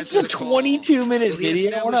plans to This answer is a the call. 22-minute Will he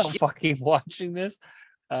video. We're not establish- fucking watching this.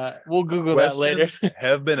 We'll Google that later. Questions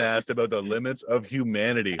have been asked about the limits of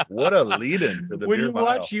humanity. What a lead-in to the When beer you mile.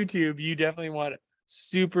 watch YouTube, you definitely want a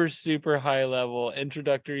super high level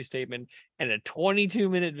introductory statement and a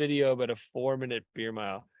 22-minute video about a 4-minute beer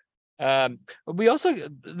mile. We also,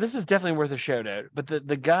 this is definitely worth a shout out, but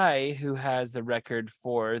the guy who has the record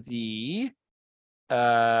for the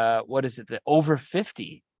what is it, the over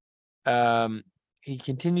 50, he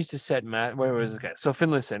continues to set where was this guy? So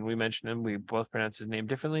Finlayson, we mentioned him, we both pronounce his name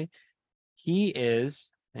differently. He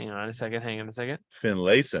is, hang on a second.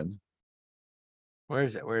 Finlayson. Where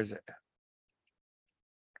is it?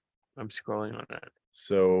 I'm scrolling on that.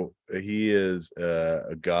 So he is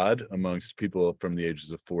a god amongst people from the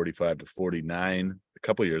ages of 45 to 49 a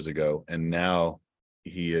couple years ago, and now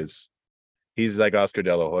he's like Oscar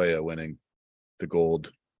De La Hoya winning the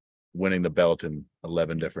belt in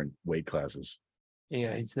 11 different weight classes,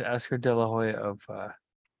 Yeah, he's the Oscar De La Hoya of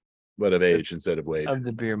but of age instead of weight.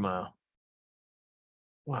 the beer mile.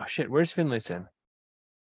 Wow, shit. Where's Finlayson?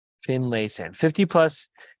 50 plus.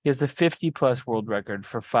 He has the 50 plus world record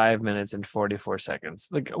for 5 minutes and 44 seconds.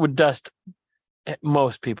 Like, would dust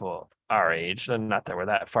most people our age. And not that we're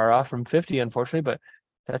that far off from 50, unfortunately, but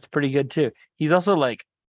that's pretty good too. He's also like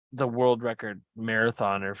the world record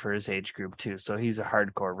marathoner for his age group too. So he's a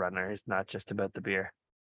hardcore runner. He's not just about the beer.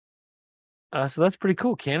 So that's pretty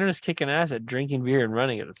cool. Canada's kicking ass at drinking beer and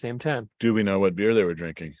running at the same time. Do we know what beer they were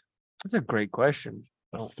drinking? That's a great question.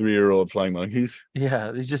 A Oh. 3-year-old Flying Monkeys.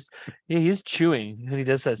 Yeah, he's chewing and he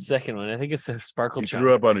does that second one. I think it's a sparkle He chunk.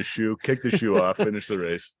 threw up on his shoe, kicked the shoe off, finished the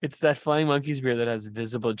race. It's that Flying Monkeys beer that has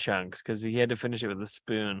visible chunks because he had to finish it with a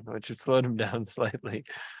spoon, which would slow him down slightly.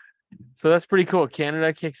 So that's pretty cool.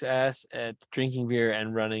 Canada kicks ass at drinking beer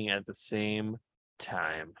and running at the same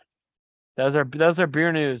time. That was our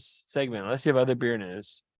beer news segment. Let's see if other beer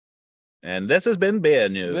news. And this has been beer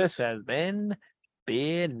news. This has been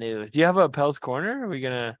beer news. Do you have a Pell's Corner? Are we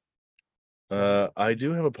gonna? I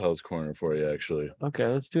do have a Pell's Corner for you, actually. Okay,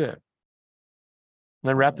 let's do it.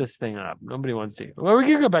 Then wrap this thing up. Nobody wants to. Well, we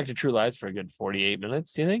can go back to True Lies for a good 48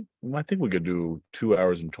 minutes. Do you think? I think we could do 2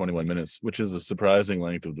 hours and 21 minutes, which is a surprising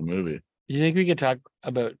length of the movie. Do you think we could talk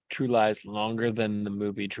about True Lies longer than the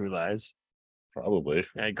movie True Lies? Probably.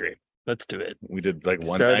 I agree. Let's do it. We did like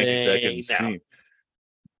one Starting 90-second now. scene.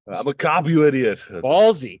 I'm a cop, you idiot.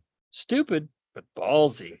 Ballsy. Stupid, but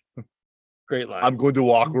ballsy. Great line. I'm going to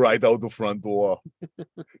walk right out the front door.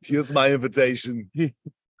 Here's my invitation.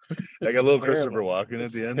 Like a little Christopher Walken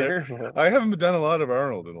at the end there. Terrible. I haven't done a lot of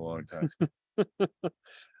Arnold in a long time.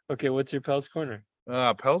 Okay, what's your Pell's Corner?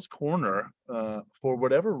 Pell's Corner, for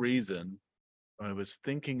whatever reason, I was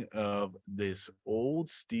thinking of this old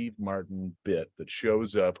Steve Martin bit that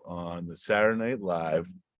shows up on the Saturday Night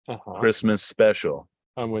Live Uh-huh. Christmas special.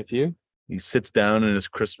 I'm with you. He sits down in his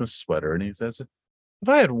Christmas sweater and he says, if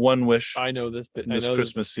I had one wish, I know this bit. In I this know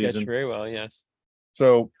Christmas sketch season. very well. Yes.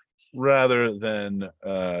 so rather than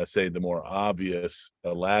say the more obvious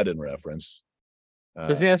Aladdin reference,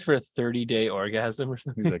 Does he ask for a 30-day orgasm or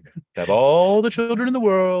something? he's like, have all the children in the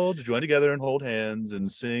world join together and hold hands and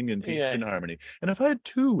sing in peace Yeah. and harmony. And if I had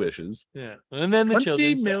 2 wishes, Yeah. And then the $20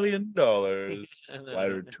 children. million And then-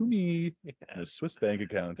 wired to me Yeah, in a Swiss bank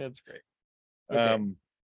account. that's great. Okay.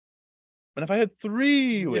 And if I had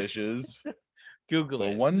 3 wishes Google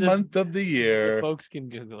for it. 1 The- month of the the year, folks can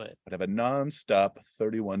Google it. I'd have a non-stop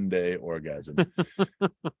 31-day orgasm.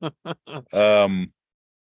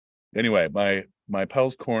 Anyway, my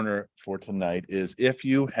Pell's Corner for tonight is if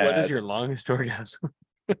you had What is your longest orgasm?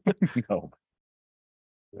 no.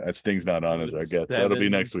 That Sting's not on us, I guess. That'll be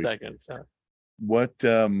 7 next week. seconds, huh? What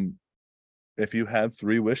if you had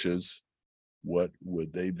 3 wishes, what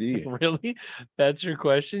would they be? Really? That's your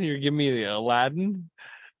question? You're giving me the Aladdin?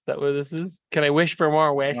 Is that what this is? Can I wish for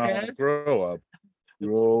more wishes? Grow up.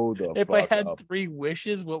 Grow the If I fuck had up. 3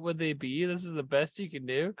 wishes, what would they be? This is the best you can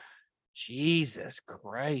do. Jesus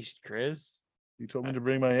Christ, Chris. You told me to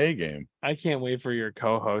bring my A game. I can't wait for your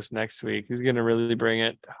co-host next week. He's gonna really bring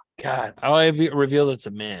it. God, I've revealed it's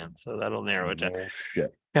a man, so that'll narrow it down. Oh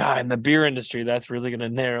shit. God, in the beer industry, that's really gonna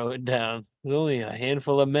narrow it down. There's only a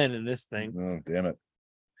handful of men in this thing. Oh damn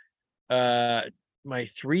it. My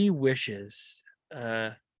 3 wishes.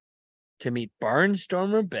 To meet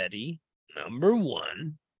Barnstormer Betty, number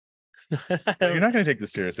 1. You're not gonna take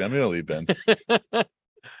this seriously. I'm gonna leave, Ben.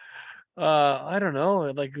 I don't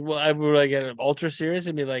know. Like, well, would I get ultra serious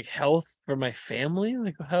and be like health for my family?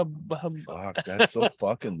 Like, how Fuck, that's so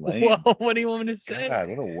fucking lame. Well, what do you want me to say? God,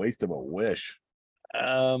 what a waste of a wish.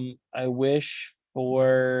 I wish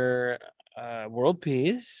for world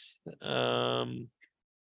peace. I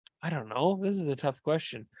don't know. This is a tough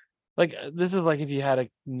question. Like, this is like if you had $1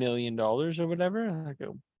 million or whatever. Like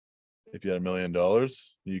If you had $1 million,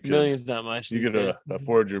 you could million's not much. you these could days.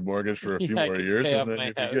 afford your mortgage for a few Yeah, I more could years, pay off and then my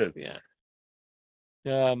you'd be house, good.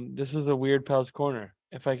 Yeah. This is a weird Pell's Corner.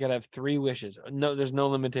 If I could have 3 wishes, no, there's no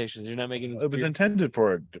limitations. You're not making It was intended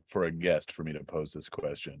for a guest for me to pose this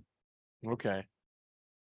question. Okay.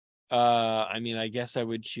 I mean, I guess I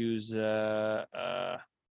would choose. I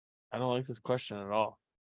don't like this question at all.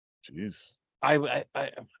 Jeez, I'm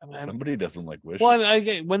somebody doesn't like wishes. well. I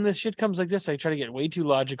get when this shit comes like this, I try to get way too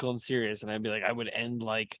logical and serious, and I'd be like, I would end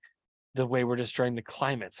like the way we're destroying the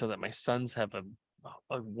climate, so that my sons have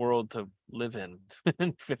a world to live in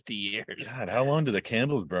 50 years. God, how long do the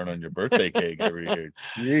candles burn on your birthday cake every year?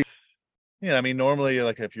 Jeez. Yeah, I mean, normally,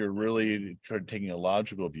 like if you're really taking a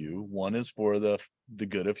logical view, one is for the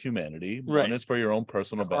good of humanity, Right. one is for your own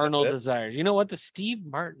personal Carnal benefit. desires. You know what? The Steve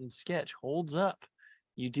Martin sketch holds up.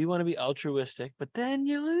 You do want to be altruistic, but then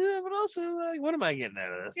but also, like, what am I getting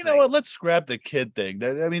out of this? You know what? Let's scrap the kid thing.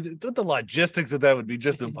 I mean, the logistics of that would be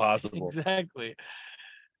just impossible. Exactly.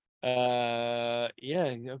 Yeah.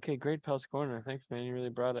 Okay. Great Pell's Corner. Thanks, man. You really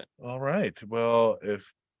brought it. All right. Well,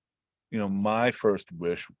 if my first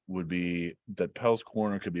wish would be that Pell's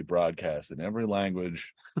Corner could be broadcast in every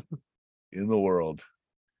language in the world.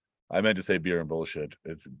 I meant to say beer and bullshit.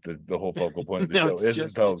 It's the whole focal point of the No, show it's isn't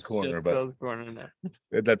just- Pell's it's Corner, just but Pell's Corner now.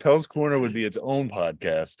 that Pell's Corner would be its own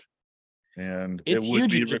podcast, and It's it would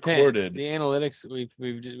huge be in Japan. recorded. The analytics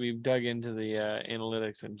we've dug into the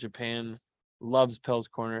analytics, and Japan loves Pell's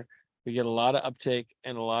Corner. We get a lot of uptake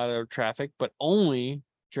and a lot of traffic, but only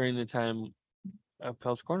during the time of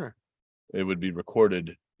Pell's Corner. It would be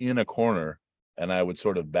recorded in a corner, and I would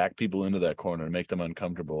sort of back people into that corner and make them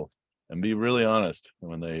uncomfortable, and be really honest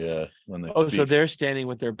when they Oh, so speak. they're standing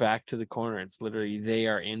with their back to the corner. It's literally they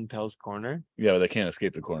are in Pell's Corner. Yeah, but they can't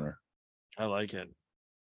escape the corner. I like it.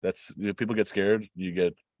 That's people get scared. You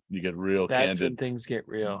get real That's when candid. things get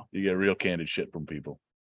real. You get real candid shit from people,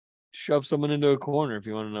 Shove someone into a corner if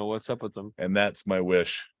you want to know what's up with them. and that's my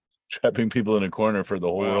wish: trapping people in a corner for the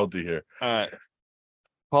whole Wow. world to hear.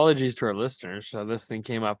 Apologies to our listeners. So this thing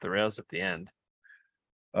came off the rails at the end.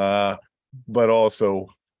 But also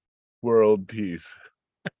world peace.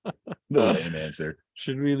 No lame answer.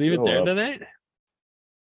 Should we leave it Grow there up. tonight?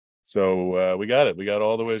 So we got it. We got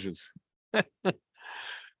all the wishes.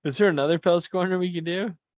 Is there another Pell's Corner we could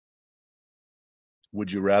do?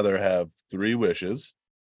 Would you rather have 3 wishes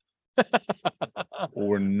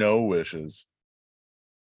or no wishes?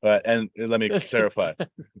 And let me clarify.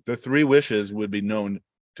 The 3 wishes would be known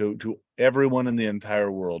to everyone in the entire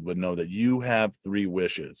world would know that you have 3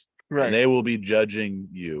 wishes. Right. And they will be judging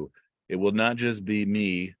you. It will not just be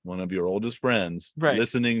me, one of your oldest friends, Right.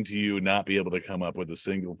 listening to you not be able to come up with a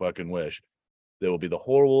single fucking wish. There will be the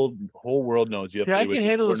whole world knows you have Yeah, I 3 can wishes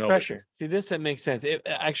handle or this no pressure. wishes. See, this that makes sense.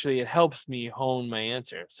 It helps me hone my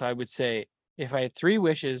answer. So I would say if I had 3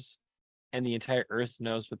 wishes and the entire earth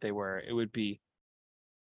knows what they were, it would be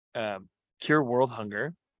cure world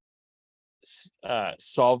hunger,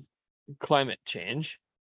 solve climate change,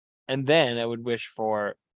 and then I would wish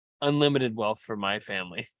for unlimited wealth for my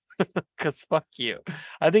family. Because fuck you.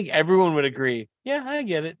 I think everyone would agree. Yeah, I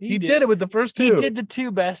get it. He did it with the first 2. He did the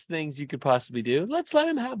 2 best things you could possibly do. Let's let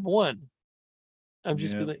him have one. I'm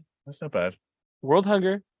just Yeah. like That's not bad. world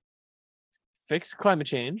hunger, fix climate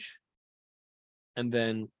change, and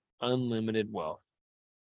then unlimited wealth.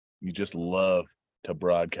 You just love to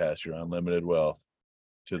broadcast your unlimited wealth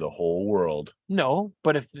to the whole world. No,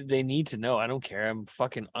 but if they need to know, I don't care. I'm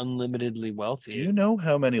fucking unlimitedly wealthy. Do you know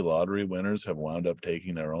how many lottery winners have wound up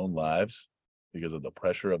taking their own lives because of the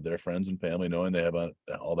pressure of their friends and family knowing they have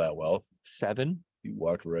all that wealth? 7. You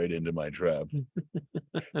walked right into my trap.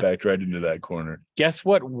 Backed right into that corner. Guess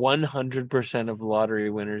what 100% of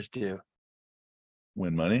lottery winners do?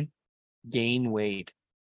 Win money? gain weight.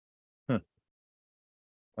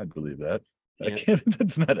 I believe that. I Yeah. can't.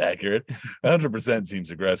 That's not accurate. 100%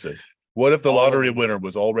 seems aggressive. What if the All of lottery them. winner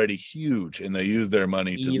was already huge and they use their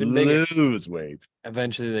money to Even bigger. lose weight?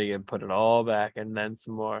 Eventually, they can put it all back and then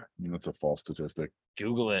some more. That's a false statistic.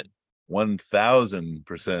 Google it.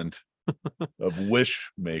 1,000% of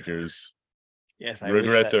wish makers Yes, I regret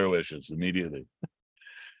wish that. their wishes immediately.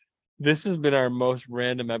 This has been our most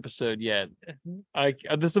random episode yet.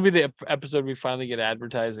 This will be the episode we finally get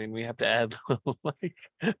advertising. We have to add like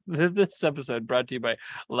this episode brought to you by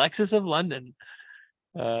Lexus of London.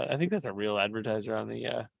 I think that's a real advertiser on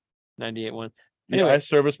the 98 one. Yeah, Anyway. I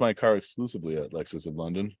service my car exclusively at Lexus of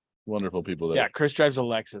London. Wonderful people there. Yeah, Chris drives a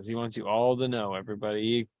Lexus. He wants you all to know,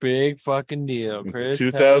 everybody. Big fucking deal. It's Chris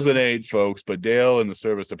 2008, folks, but Dale in the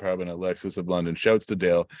service department at Lexus of London. Shouts to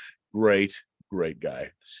Dale. Great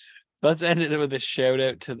guy. Let's end it with a shout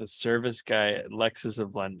out to the service guy at Lexus of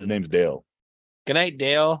His London. name's Dale. Good night,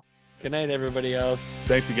 Dale. Good night, everybody else.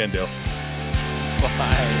 Thanks again, Dale.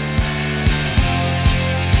 Bye.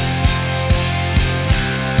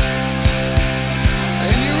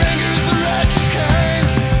 And your anger is the righteous kind,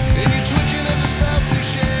 and your twitching as a spout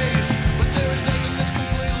cliches. But there is nothing that's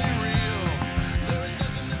completely real. There is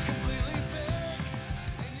nothing that's completely fake.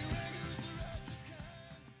 And your anger is the righteous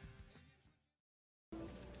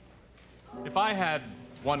kind. If I had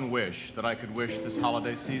one wish that I could wish this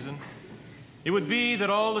holiday season, it would be that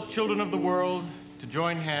all the children of the world to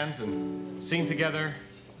join hands and sing together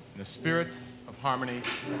in a spirit of harmony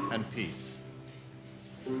and peace.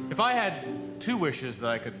 If I had two wishes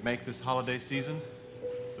that I could make this holiday season,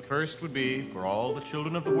 the first would be for all the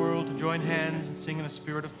children of the world to join hands and sing in a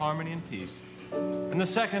spirit of harmony and peace. And the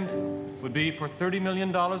second would be for $30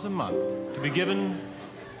 million a month to be given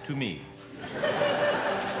to me,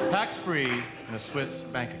 tax-free in a Swiss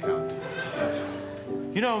bank account.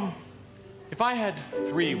 You know, if I had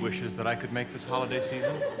three wishes that I could make this holiday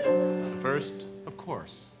season, the first, of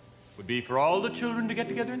course, would be for all the children to get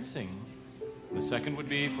together and sing. The second would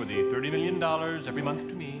be for the $30 million every month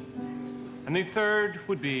to me. And the third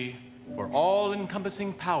would be for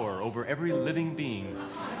all-encompassing power over every living being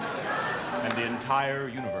and the entire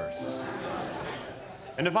universe.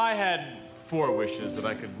 And if I had four wishes that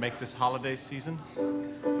I could make this holiday season,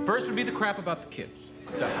 the first would be the crap about the kids.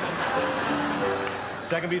 Definitely. The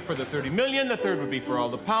second would be for the 30 million. The third would be for all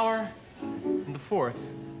the power. And the fourth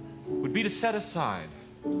would be to set aside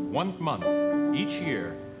 1 month each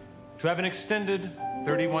year to have an extended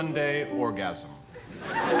 31-day orgasm.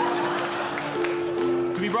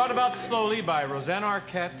 To be brought about slowly by Rosanna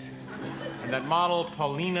Arquette and that model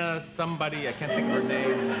Paulina somebody, I can't think of her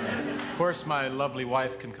name. Of course, my lovely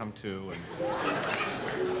wife can come too,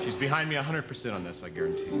 and she's behind me 100% on this, I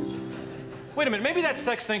guarantee you. Wait a minute, maybe that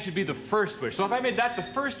sex thing should be the first wish. So if I made that the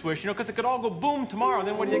first wish, you know, because it could all go boom tomorrow,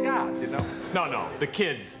 then what do you got, you know? No, the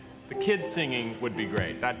kids. The kids singing would be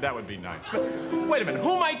great. That would be nice. But wait a minute,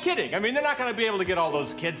 who am I kidding? I mean, they're not going to be able to get all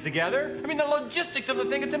those kids together. I mean, the logistics of the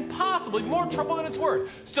thing, it's impossible. More trouble than it's worth.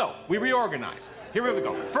 So, we reorganize. Here we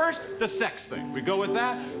go. First, the sex thing. We go with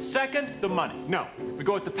that. Second, the money. No, we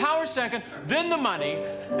go with the power second, then the money,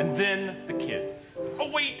 and then the kids. Oh,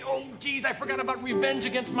 wait. Oh, geez, I forgot about revenge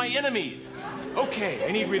against my enemies. Okay,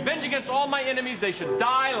 I need revenge against all my enemies. They should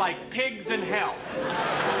die like pigs in hell.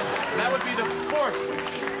 That would be the fourth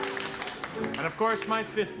wish. And of course, my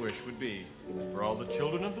fifth wish would be for all the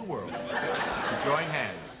children of the world to join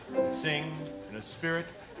hands and sing in a spirit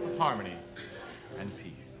of harmony and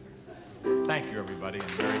peace. Thank you, everybody,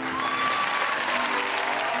 and Merry Christmas.